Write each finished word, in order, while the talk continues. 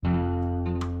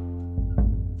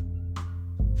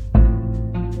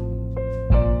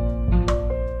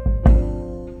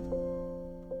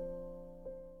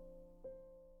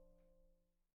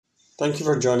Thank you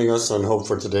for joining us on Hope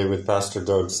for Today with Pastor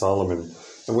Doug Solomon.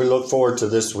 And we look forward to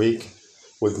this week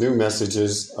with new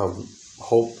messages of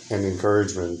hope and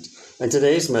encouragement. And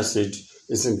today's message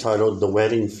is entitled The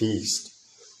Wedding Feast.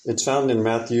 It's found in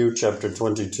Matthew chapter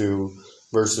 22,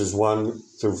 verses 1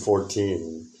 through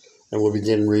 14. And we'll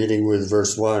begin reading with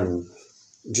verse 1.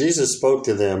 Jesus spoke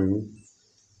to them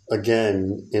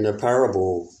again in a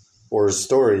parable or a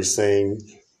story, saying,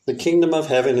 "The kingdom of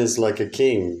heaven is like a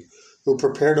king who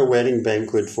prepared a wedding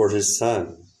banquet for his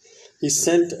son. He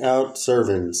sent out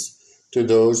servants to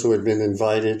those who had been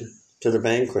invited to the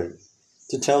banquet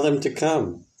to tell them to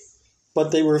come,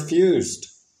 but they refused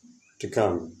to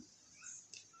come.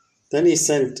 Then he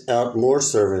sent out more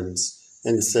servants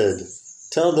and said,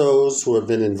 'Tell those who have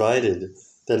been invited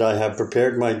that I have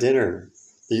prepared my dinner.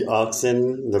 The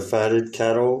oxen, the fatted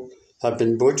cattle have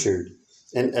been butchered,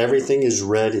 and everything is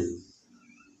ready.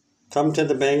 Come to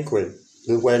the banquet,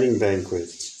 the wedding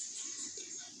banquet.'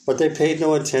 But they paid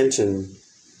no attention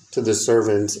to the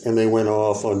servants, and they went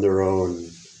off on their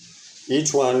own.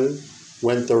 Each one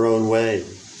went their own way.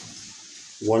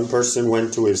 One person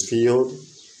went to his field,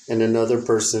 and another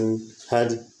person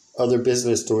had other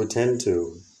business to attend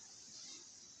to.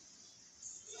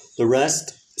 The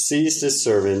rest seized his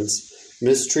servants,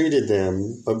 mistreated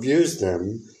them, abused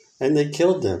them, and they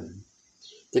killed them.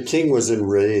 The king was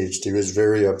enraged. He was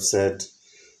very upset.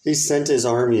 He sent his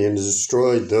army and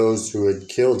destroyed those who had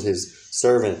killed his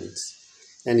servants,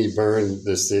 and he burned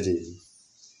the city.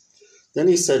 Then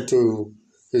he said to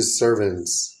his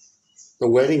servants, 'The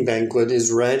wedding banquet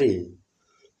is ready,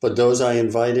 but those I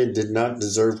invited did not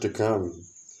deserve to come.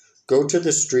 Go to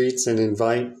the streets and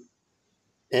invite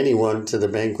anyone to the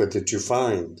banquet that you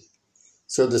find.'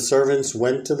 So the servants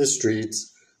went to the streets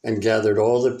and gathered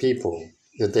all the people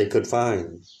that they could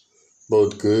find,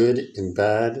 both good and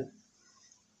bad,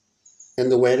 and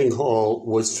the wedding hall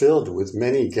was filled with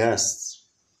many guests.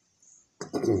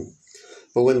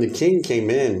 But when the king came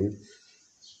in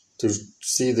to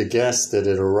see the guests that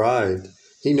had arrived,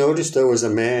 he noticed there was a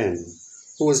man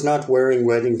who was not wearing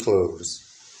wedding clothes.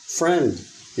 'Friend,'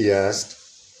 he asked,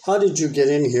 'how did you get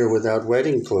in here without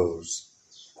wedding clothes?'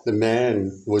 The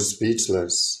man was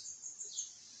speechless.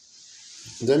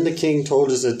 Then the king told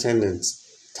his attendants,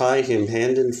 'Tie him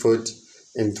hand and foot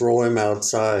and throw him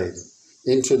outside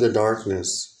into the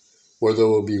darkness, where there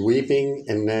will be weeping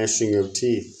and gnashing of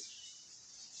teeth.'"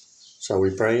 Shall we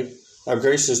pray? Our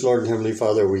gracious Lord and Heavenly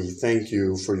Father, we thank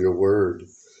you for your word.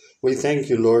 We thank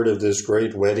you, Lord, of this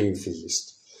great wedding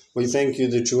feast. We thank you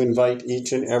that you invite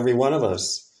each and every one of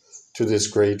us to this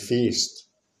great feast.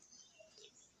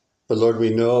 But Lord, we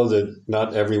know that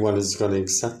not everyone is going to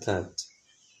accept that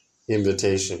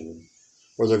invitation,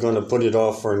 or they're going to put it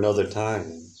off for another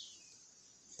time.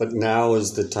 But now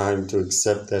is the time to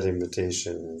accept that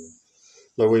invitation.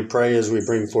 Lord, we pray as we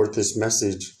bring forth this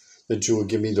message that you will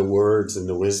give me the words and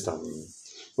the wisdom.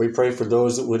 We pray for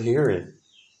those that would hear it,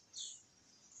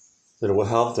 that it will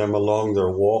help them along their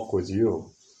walk with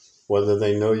you, whether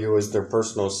they know you as their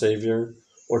personal Savior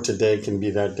or today can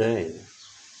be that day.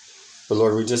 But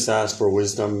Lord, we just ask for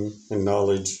wisdom and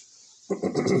knowledge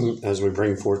as we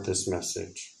bring forth this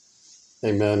message.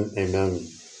 Amen, amen.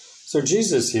 So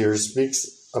Jesus here speaks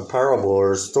a parable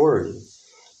or a story.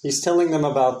 He's telling them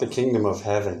about the kingdom of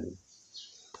heaven.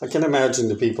 I can imagine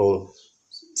the people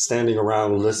standing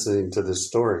around listening to this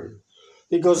story.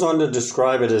 He goes on to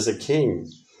describe it as a king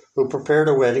who prepared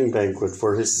a wedding banquet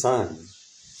for his son.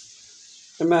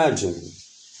 Imagine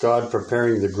God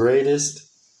preparing the greatest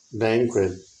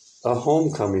banquet, a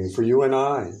homecoming for you and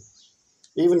I,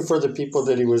 even for the people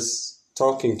that he was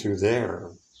talking to there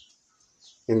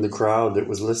in the crowd that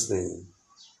was listening.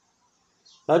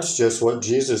 That's just what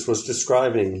Jesus was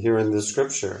describing here in the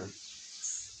scripture.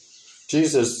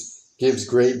 Jesus gives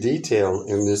great detail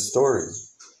in this story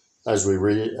as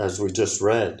we just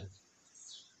read.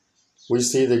 We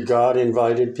see that God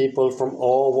invited people from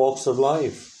all walks of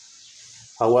life.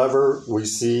 However, we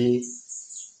see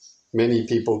many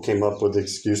people came up with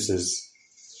excuses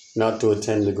not to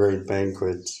attend the great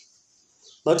banquet.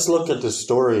 Let's look at the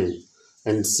story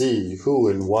and see who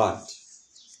and what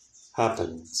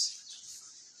happens.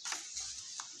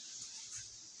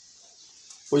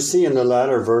 We see in the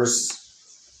latter verse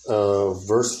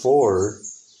 4,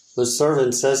 the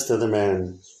servant says to the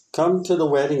man, "Come to the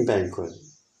wedding banquet."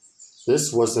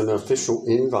 This was an official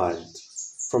invite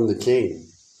from the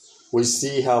king. We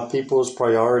see how people's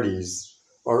priorities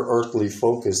are earthly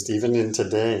focused even in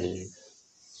today.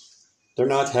 They're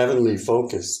not heavenly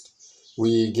focused.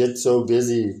 We get so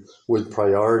busy with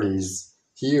priorities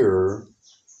here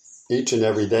each and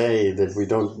every day that we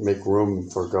don't make room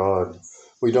for God.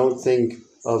 We don't think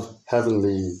of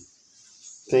heavenly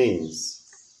things.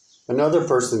 Another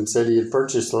person said he had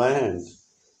purchased land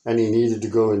and he needed to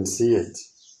go and see it.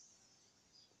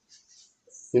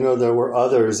 There were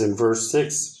others in verse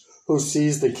 6 who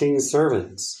seized the king's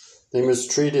servants. They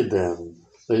mistreated them.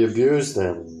 They abused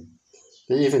them.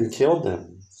 They even killed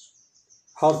them.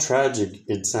 How tragic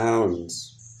it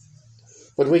sounds.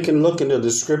 But we can look into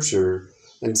the scripture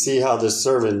and see how the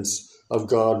servants of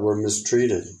God were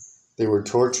mistreated. They were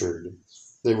tortured.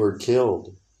 They were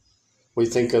killed. We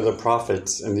think of the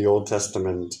prophets in the Old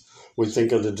Testament. We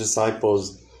think of the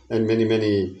disciples and many,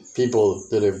 many people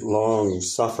that have long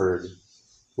suffered,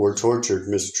 were tortured,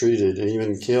 mistreated, and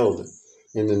even killed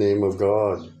in the name of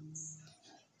God.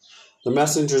 The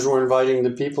messengers were inviting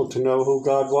the people to know who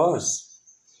God was,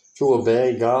 to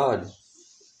obey God,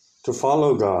 to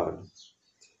follow God.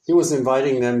 He was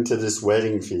inviting them to this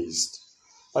wedding feast.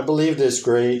 I believe this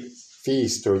great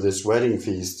feast or this wedding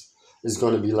feast is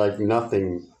going to be like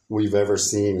nothing we've ever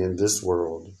seen in this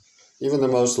world. Even the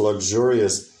most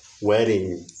luxurious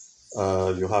wedding,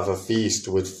 you have a feast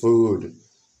with food.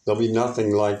 There'll be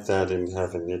nothing like that in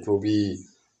heaven. It will be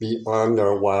beyond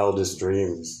our wildest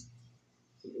dreams.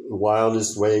 The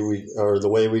wildest way the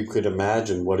way we could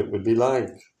imagine what it would be like.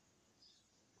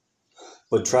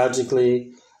 But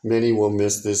tragically, many will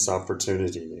miss this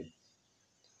opportunity.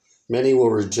 Many will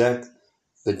reject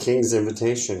the king's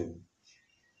invitation.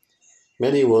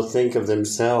 Many will think of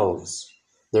themselves,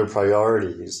 their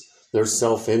priorities, their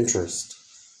self-interest.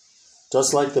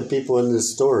 Just like the people in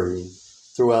this story,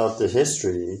 throughout the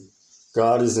history,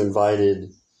 God has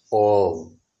invited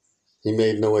all. He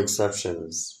made no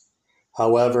exceptions.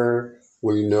 However,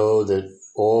 we know that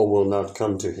all will not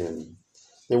come to him.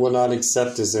 They will not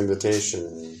accept his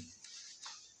invitation.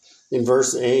 In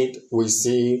verse 8, we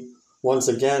see, once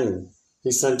again,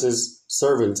 he sent his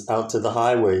servants out to the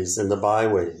highways and the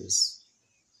byways,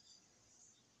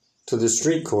 to the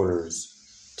street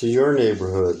corners, to your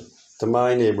neighborhood, to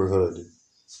my neighborhood,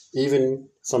 even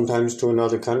sometimes to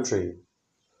another country,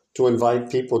 to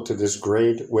invite people to this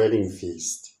great wedding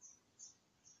feast,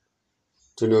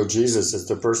 to know Jesus as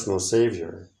the personal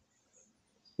Savior.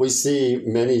 We see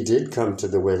many did come to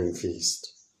the wedding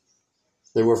feast.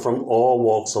 They were from all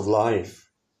walks of life,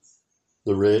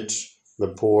 the rich, the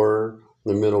poor,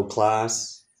 the middle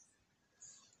class.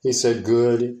 He said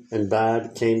good and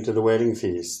bad came to the wedding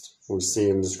feast. We see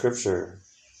in the scripture.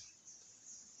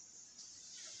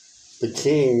 The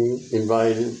king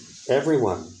invited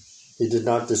everyone. He did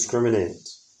not discriminate.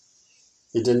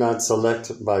 He did not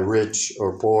select by rich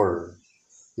or poor.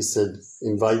 He said,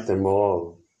 invite them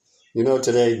all.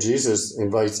 Today Jesus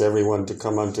invites everyone to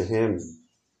come unto him,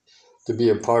 to be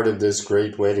a part of this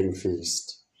great wedding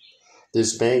feast,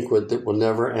 this banquet that will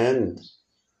never end,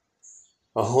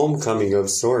 a homecoming of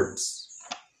sorts.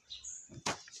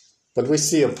 But we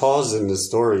see a pause in the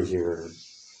story here.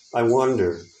 I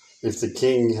wonder if the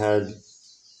king had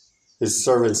his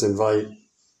servants invite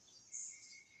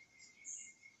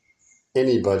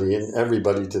anybody and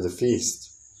everybody to the feast.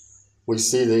 We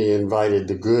see they invited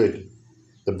the good,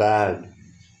 the bad.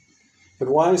 But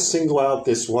why single out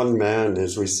this one man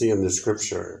as we see in the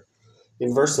scripture?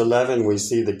 In verse 11, we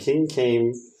see the king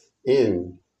came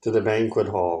in to the banquet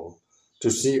hall to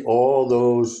see all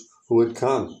those who had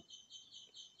come,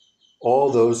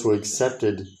 all those who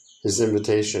accepted his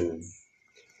invitation.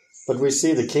 But we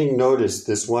see the king noticed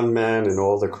this one man in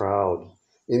all the crowd,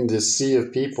 in this sea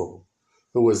of people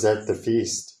who was at the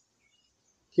feast.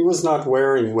 He was not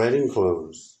wearing wedding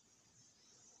clothes.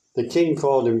 The king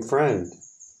called him friend.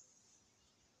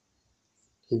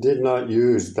 He did not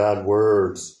use bad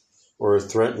words or a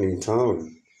threatening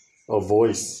tone of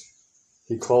voice.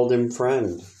 He called him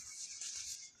friend.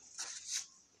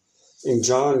 In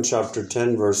John chapter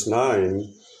 10, verse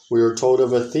 9, we are told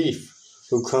of a thief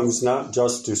who comes not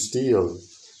just to steal,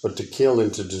 but to kill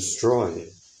and to destroy.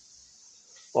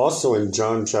 Also in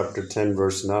John chapter 10,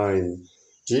 verse 9,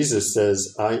 Jesus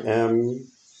says, I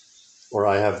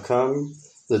have come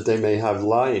that they may have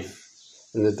life,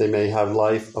 and that they may have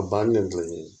life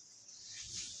abundantly.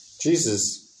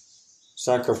 Jesus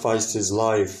sacrificed his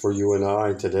life for you and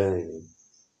I today.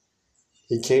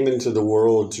 He came into the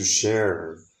world to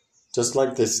share. Just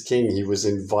like this king, he was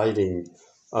inviting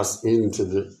us into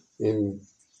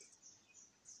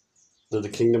the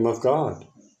kingdom of God.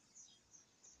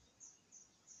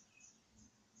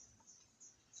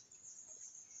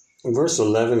 In verse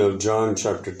 11 of John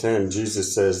chapter 10,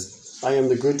 Jesus says, I am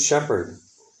the good shepherd.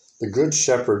 The good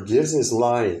shepherd gives his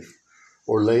life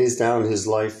or lays down his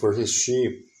life for his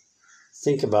sheep.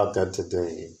 Think about that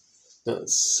today, the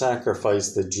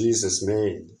sacrifice that Jesus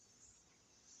made.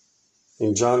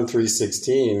 In John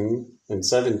 3:16 and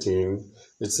 17,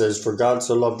 It says, "For God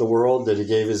so loved the world that he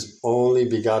gave his only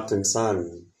begotten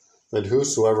Son, that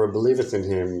whosoever believeth in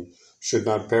him should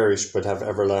not perish but have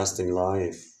everlasting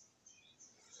life."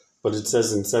 But it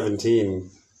says in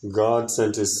 17, "God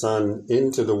sent his Son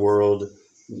into the world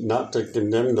not to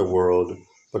condemn the world,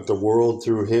 but the world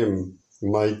through him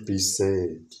might be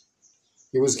saved."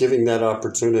 He was giving that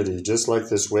opportunity, just like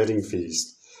this wedding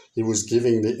feast. He was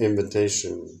giving the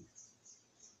invitation.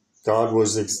 God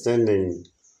was extending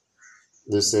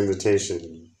this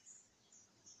invitation.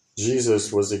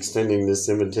 Jesus was extending this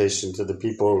invitation to the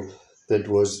people that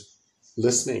was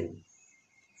listening.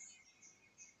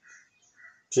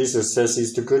 Jesus says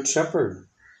he's the good shepherd.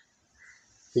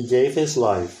 He gave his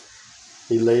life.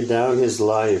 He laid down his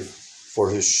life for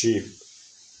his sheep,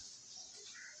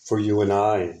 for you and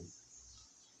I.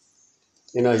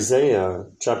 In Isaiah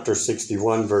chapter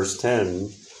 61, verse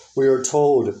 10, we are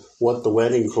told what the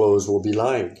wedding clothes will be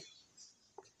like.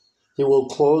 He will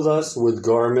clothe us with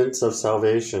garments of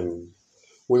salvation.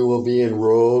 We will be in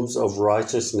robes of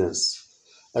righteousness,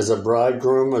 as a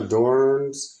bridegroom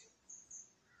adorns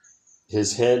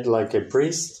his head like a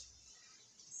priest.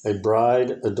 A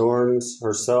bride adorns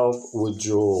herself with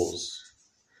jewels.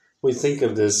 We think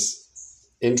of this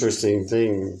interesting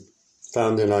thing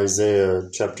found in Isaiah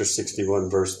chapter 61,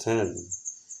 verse 10.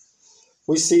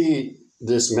 We see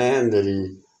this man that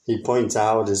he points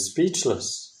out is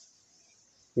speechless.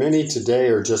 Many today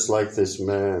are just like this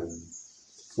man.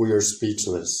 We are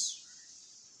speechless.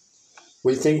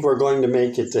 We think we're going to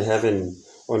make it to heaven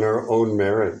on our own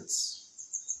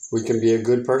merits. We can be a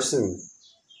good person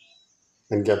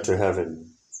and get to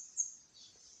heaven.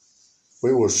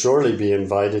 We will surely be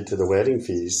invited to the wedding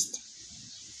feast.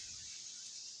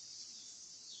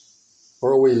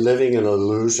 Or are we living an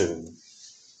illusion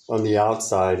on the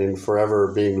outside and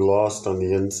forever being lost on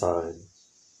the inside?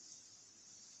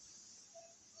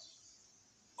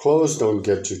 Clothes don't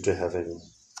get you to heaven.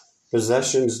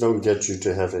 Possessions don't get you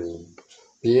to heaven.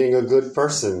 Being a good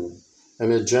person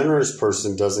and a generous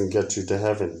person doesn't get you to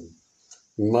heaven.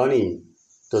 Money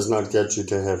does not get you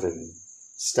to heaven.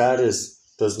 Status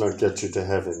does not get you to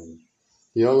heaven.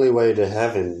 The only way to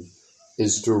heaven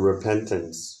is through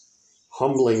repentance,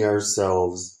 humbling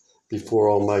ourselves before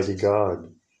Almighty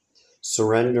God,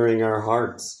 surrendering our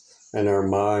hearts and our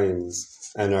minds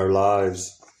and our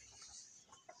lives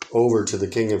over to the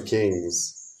King of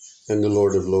Kings and the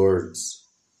Lord of Lords.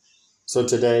 So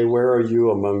today, where are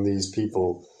you among these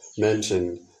people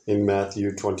mentioned in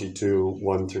Matthew 22,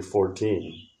 1 through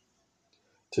 14?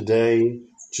 Today,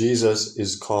 Jesus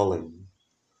is calling.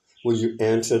 Will you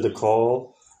answer the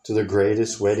call to the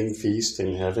greatest wedding feast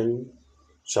in heaven?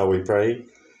 Shall we pray?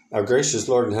 Our gracious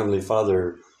Lord and Heavenly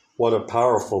Father, what a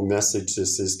powerful message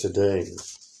this is today.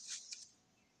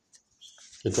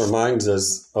 It reminds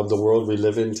us of the world we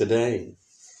live in today.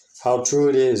 How true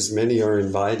it is, many are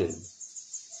invited.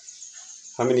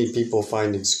 How many people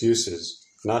find excuses?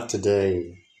 Not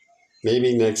today.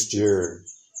 Maybe next year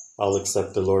I'll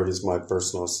accept the Lord as my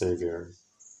personal Savior.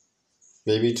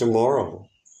 Maybe tomorrow.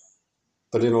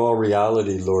 But in all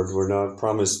reality, Lord, we're not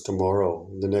promised tomorrow,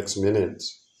 the next minute.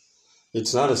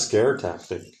 It's not a scare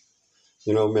tactic.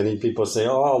 You know, many people say,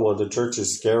 oh, well, the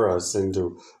churches scare us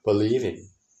into believing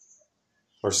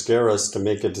or scare us to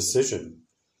make a decision.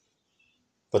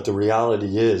 But the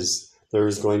reality is there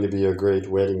is going to be a great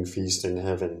wedding feast in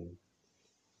heaven.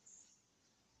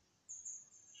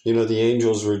 You know, the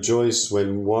angels rejoice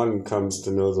when one comes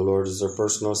to know the Lord as their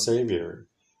personal Savior.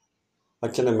 I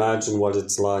can imagine what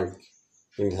it's like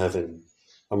in heaven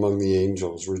among the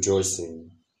angels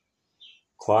rejoicing.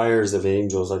 Choirs of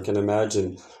angels, I can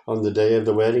imagine on the day of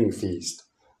the wedding feast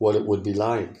what it would be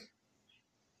like.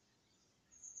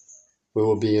 We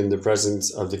will be in the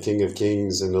presence of the King of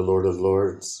Kings and the Lord of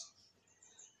Lords.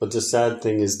 But the sad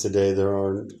thing is today there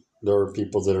are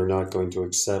people that are not going to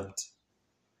accept.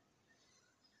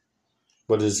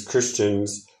 But as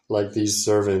Christians, like these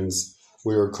servants,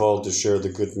 we are called to share the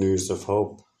good news of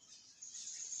hope.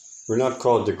 We're not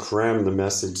called to cram the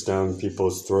message down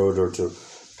people's throat or to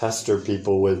pester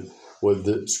people with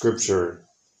the scripture,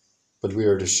 but we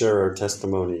are to share our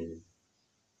testimony.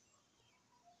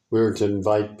 We are to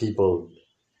invite people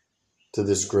to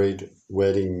this great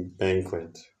wedding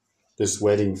banquet, this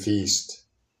wedding feast.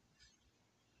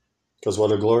 Because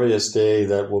what a glorious day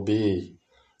that will be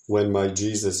when my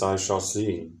Jesus I shall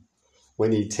see,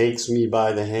 when he takes me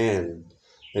by the hand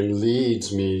and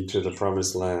leads me to the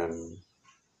promised land.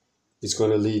 He's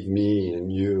going to lead me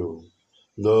and you,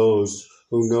 those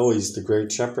who know he's the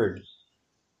great shepherd,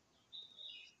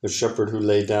 the shepherd who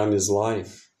laid down his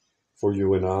life for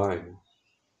you and I.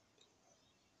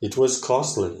 It was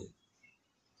costly.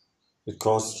 It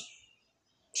cost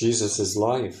Jesus is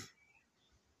life.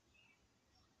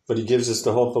 But he gives us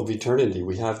the hope of eternity.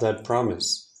 We have that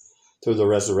promise through the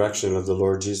resurrection of the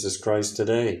Lord Jesus Christ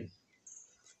today.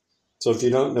 So if you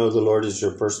don't know the Lord as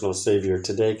your personal Savior,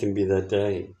 today can be that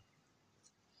day.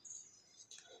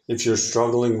 If you're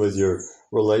struggling with your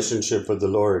relationship with the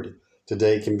Lord,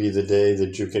 today can be the day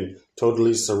that you can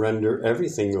totally surrender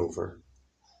everything over.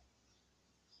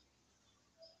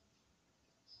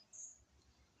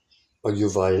 Are you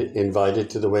invited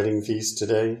to the wedding feast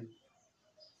today?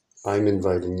 I'm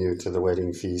inviting you to the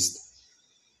wedding feast,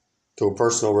 to a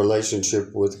personal relationship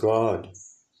with God.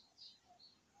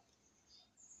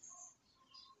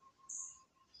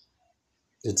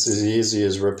 It's as easy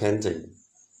as repenting,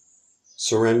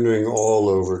 surrendering all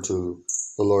over to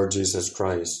the Lord Jesus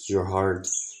Christ, your heart,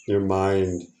 your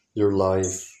mind, your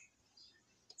life.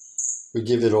 We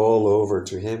give it all over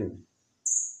to him,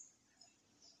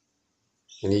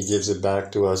 and he gives it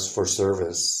back to us for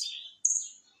service.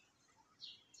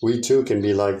 We too can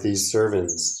be like these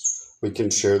servants. We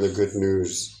can share the good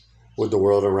news with the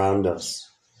world around us,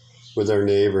 with our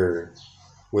neighbor,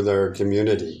 with our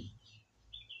community,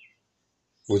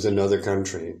 with another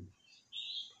country.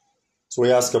 So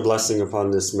we ask a blessing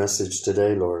upon this message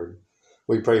today, Lord.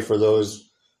 We pray for those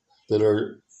that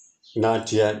are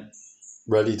not yet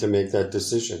ready to make that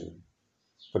decision,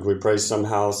 but we pray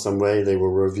somehow, some way they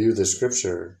will review the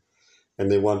scripture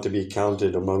and they want to be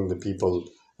counted among the people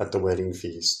at the wedding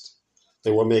feast.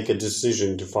 They will make a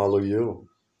decision to follow you.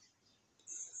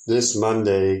 This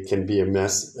Monday can be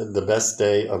the best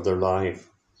day of their life.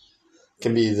 It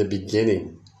can be the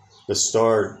beginning, the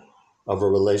start of a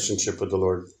relationship with the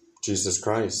Lord Jesus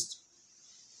Christ.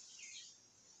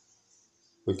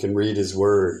 We can read his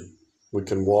word. We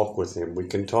can walk with him. We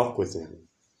can talk with him.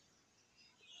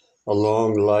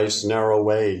 Along life's narrow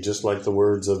way, just like the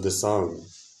words of the song.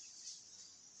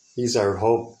 He's our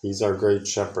hope. He's our great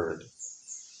shepherd.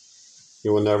 He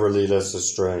will never lead us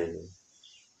astray.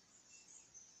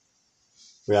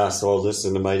 We ask all this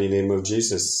in the mighty name of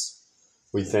Jesus.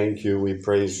 We thank you. We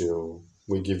praise you.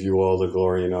 We give you all the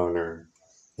glory and honor.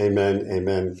 Amen.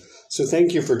 Amen. So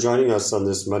thank you for joining us on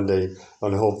this Monday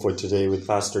on Hope for Today with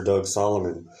Pastor Doug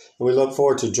Solomon. And we look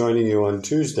forward to joining you on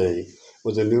Tuesday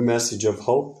with a new message of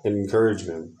hope and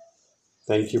encouragement.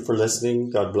 Thank you for listening.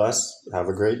 God bless. Have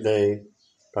a great day.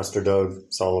 Pastor Doug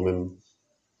Solomon.